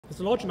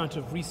There's a large amount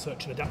of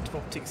research in adaptive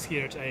optics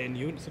here at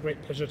ANU, and it's a great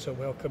pleasure to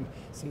welcome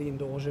Celine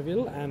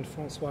and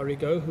Francois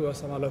Rigaut, who are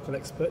some of our local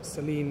experts.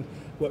 Celine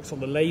works on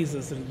the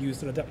lasers that are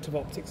used in adaptive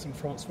optics, and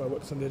Francois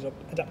works on the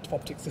adaptive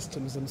optics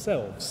systems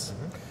themselves.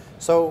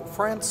 So,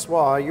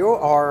 Francois, you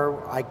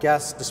are, I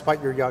guess,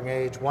 despite your young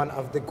age, one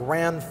of the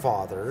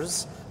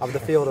grandfathers of the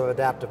field of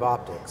adaptive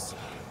optics.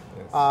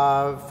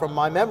 Yes. From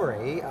my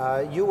memory,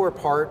 you were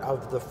part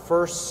of the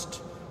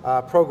first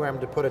program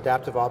to put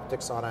adaptive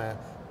optics on a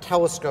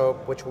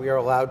telescope which we are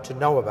allowed to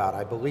know about.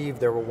 I believe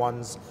there were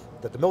ones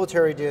that the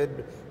military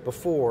did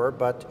before,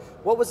 but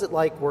what was it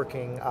like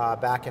working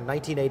back in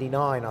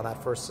 1989 on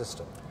that first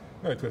system?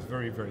 No, it was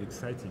very, very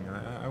exciting.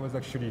 I was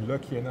actually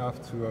lucky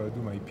enough to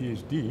do my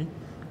PhD,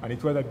 and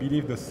it was, I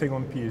believe, the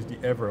second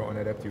PhD ever on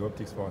adaptive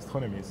optics for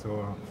astronomy.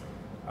 So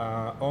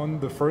on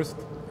the first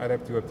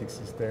adaptive optics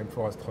system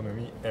for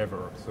astronomy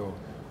ever. So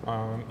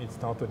it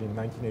started in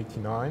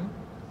 1989,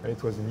 and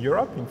it was in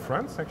Europe, in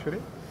France actually.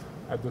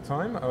 At the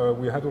time,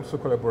 we had also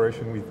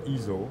collaboration with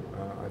ESO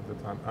at the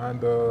time,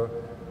 and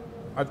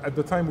at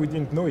the time we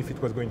didn't know if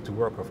it was going to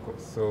work, of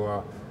course.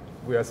 So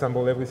we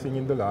assembled everything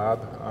in the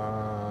lab,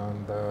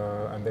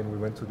 and then we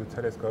went to the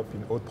telescope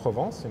in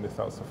Haute-Provence, in the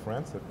south of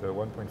France, at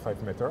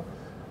 1.5 meter,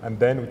 and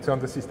then we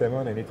turned the system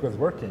on, and it was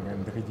working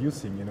and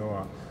reducing, you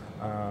know,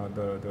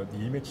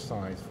 the image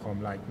size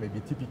from like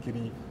maybe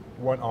typically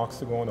 1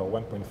 arcsecond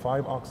or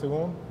 1.5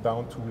 arcsecond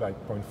down to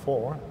like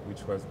 0.4,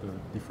 which was the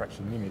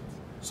diffraction limit.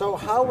 So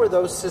how were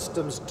those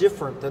systems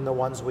different than the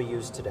ones we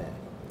use today?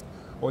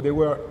 Well, they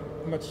were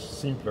much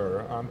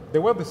simpler. They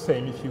were the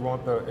same if you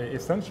want,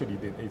 essentially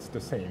it's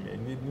the same.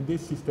 In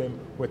this system,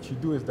 what you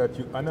do is that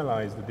you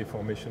analyze the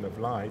deformation of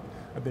light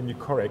and then you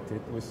correct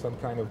it with some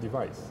kind of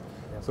device.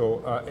 Yeah.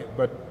 So,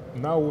 but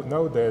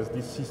nowadays,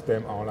 these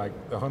systems are like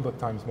 100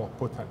 times more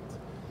potent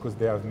because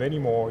they have many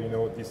more, you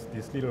know,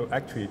 these little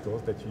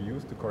actuators that you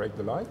use to correct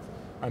the light,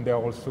 and they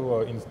are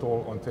also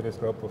installed on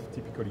telescope of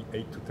typically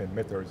 8 to 10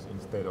 meters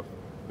instead of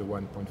the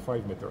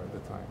 1.5 meter at the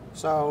time.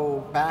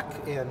 So back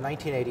in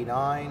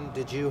 1989,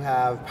 did you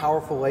have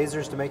powerful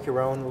lasers to make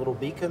your own little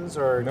beacons,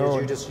 or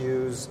did you just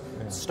use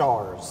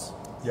stars?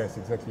 Yes,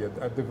 exactly.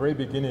 At the very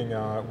beginning,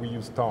 we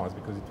used stars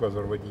because it was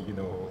already, you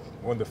know,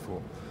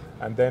 wonderful.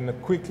 And then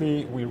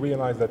quickly we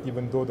realized that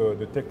even though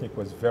the technique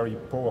was very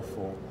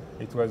powerful,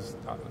 it was,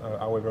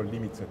 however,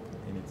 limited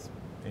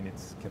in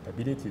its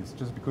capabilities,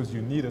 just because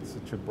you needed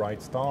such a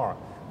bright star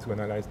to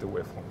analyze the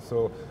waveform.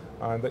 So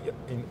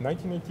in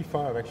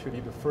 1985, actually,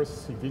 the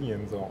first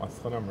civilians or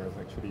astronomers,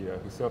 actually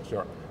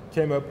researchers,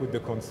 came up with the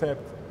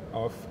concept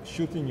of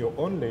shooting your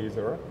own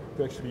laser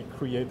to actually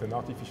create an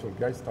artificial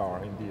guide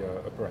star in the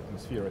upper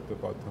atmosphere at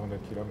about 200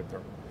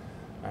 kilometers.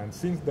 And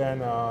since then,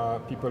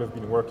 people have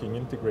been working,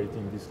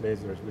 integrating these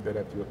lasers with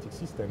adaptive optic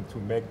system to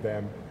make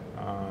them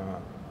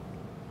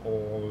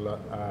all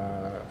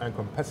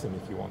encompassing,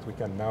 if you want. We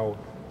can now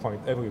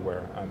point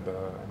everywhere and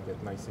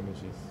get nice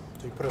images.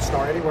 So you put a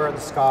star anywhere in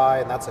the sky,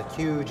 and that's a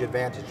huge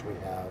advantage we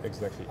have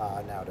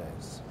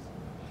nowadays.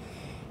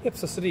 Yep,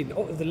 so Celine,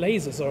 the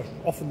lasers are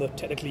often the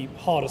technically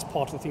hardest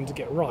part of the thing to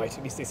get right.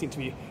 At least they seem to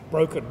be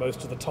broken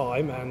most of the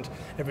time, and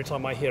every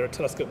time I hear a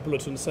telescope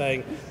bulletin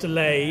saying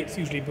delay, it's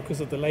usually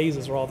because of the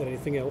lasers rather than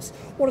anything else.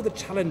 What are the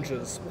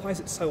challenges? Why is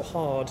it so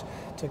hard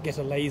to get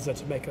a laser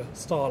to make a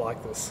star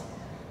like this?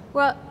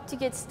 Well, to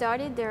get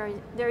started, there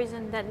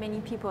isn't that many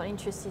people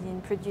interested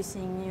in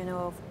producing, you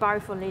know,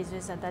 powerful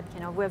lasers at that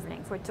kind of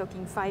wavelength. We're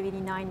talking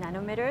 589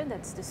 nanometer,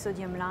 that's the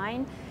sodium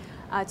line.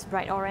 It's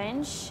bright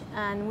orange,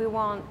 and we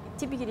want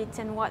typically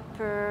 10 watt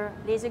per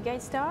laser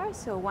guide star.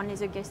 So 1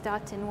 laser guide star,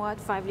 10 watt,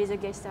 5 laser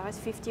guide stars,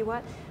 50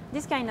 watt.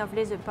 This kind of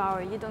laser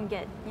power you don't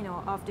get, you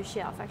know, off the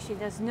shelf. Actually,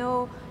 there's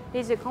no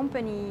laser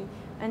company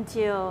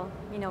until,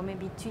 you know,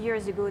 maybe 2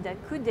 years ago that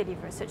could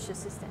deliver such a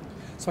system.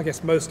 So I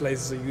guess most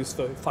lasers are used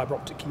for fiber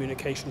optic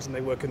communications, and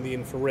they work in the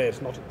infrared,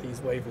 not at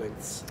these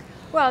wavelengths.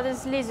 Well,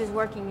 there's lasers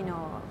working, you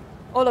know,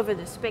 all over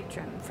the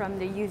spectrum, from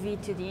the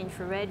UV to the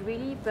infrared,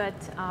 really. But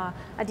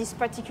at this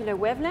particular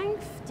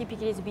wavelength,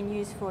 typically it's been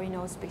used for, you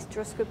know,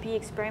 spectroscopy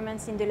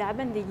experiments in the lab,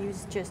 and they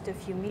use just a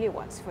few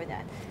milliwatts for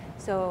that.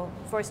 So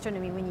for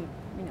astronomy, we need,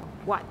 you know,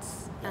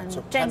 watts and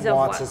so tens 10 of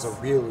watts watts. is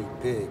a really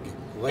big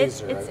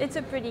laser. It's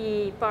a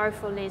pretty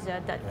powerful laser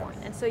at that point,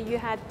 and so you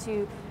had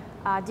to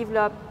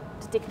develop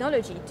the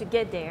technology to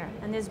get there.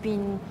 And there's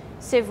been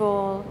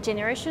several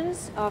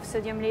generations of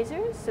sodium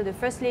lasers. So the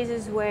first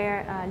lasers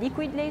were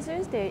liquid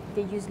lasers. They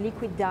use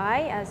liquid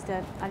dye as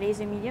the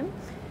laser medium,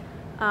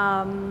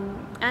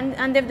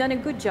 and they've done a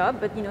good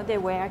job. But you know, they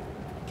were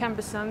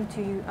cumbersome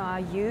to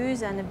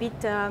use and a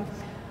bit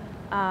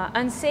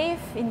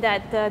unsafe in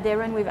that they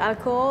run with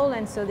alcohol,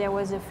 and so there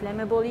was a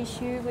flammable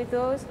issue with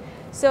those.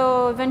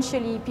 So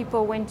eventually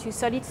people went to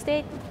solid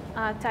state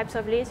types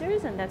of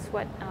lasers, and that's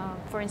what,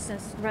 for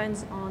instance,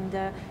 runs on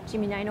the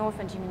Gemini North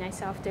and Gemini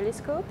South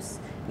telescopes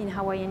in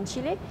Hawaii and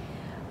Chile.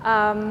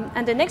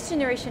 And the next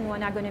generation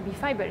one are going to be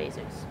fiber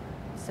lasers.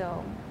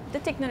 So the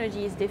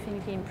technology is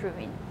definitely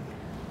improving.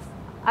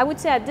 I would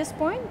say at this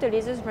point, the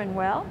lasers run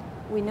well.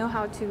 We know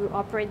how to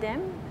operate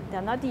them.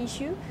 they're not the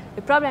issue.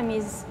 The problem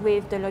is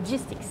with the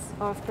logistics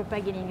of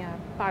propagating a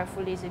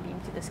powerful laser beam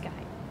to the sky.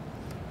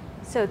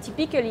 So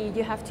typically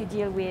you have to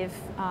deal with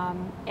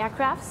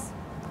aircrafts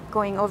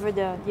going over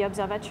the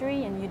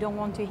observatory, and you don't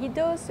want to hit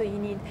those, so you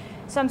need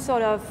some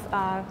sort of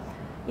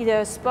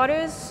either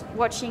spotters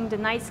watching the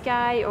night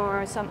sky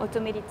or some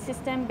automated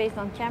system based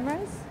on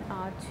cameras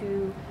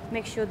to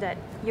make sure that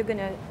you're going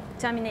to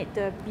terminate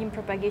the beam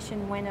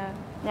propagation when an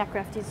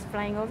aircraft is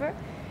flying over.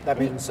 That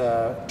means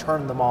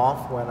turn them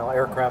off when an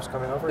aircraft's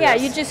coming over? Yeah,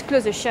 yes? you just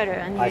close the shutter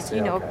and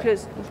okay.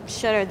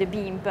 shutter the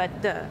beam,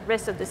 but the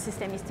rest of the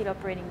system is still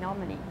operating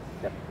normally.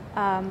 Yep.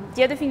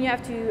 The other thing you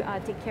have to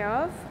take care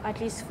of, at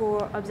least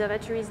for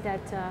observatories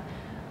that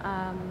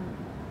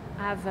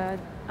have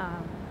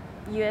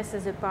US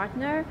as a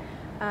partner,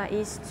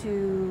 is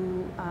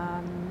to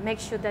make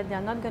sure that they're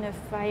not going to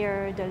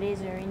fire the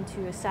laser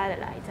into a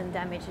satellite and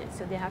damage it.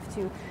 So they have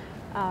to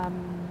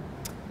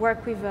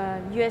work with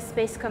a US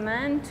Space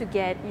Command to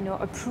get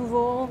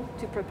approval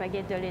to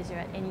propagate the laser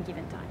at any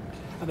given time.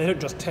 And they don't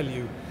just tell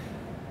you,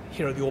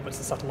 here are the orbits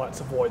the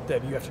satellites avoid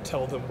them. You have to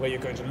tell them where you're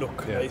going to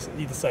look. Yeah.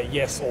 They either say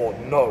yes or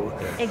no.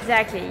 Yeah.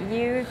 Exactly.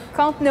 You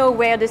can't know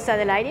where the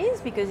satellite is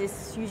because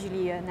it's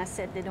usually an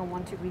asset they don't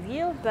want to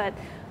reveal, but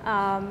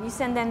you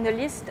send them the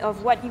list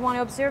of what you want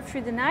to observe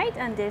through the night,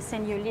 and they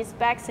send you a list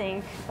back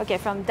saying, okay,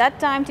 from that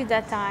time to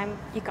that time,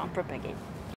 you can't propagate.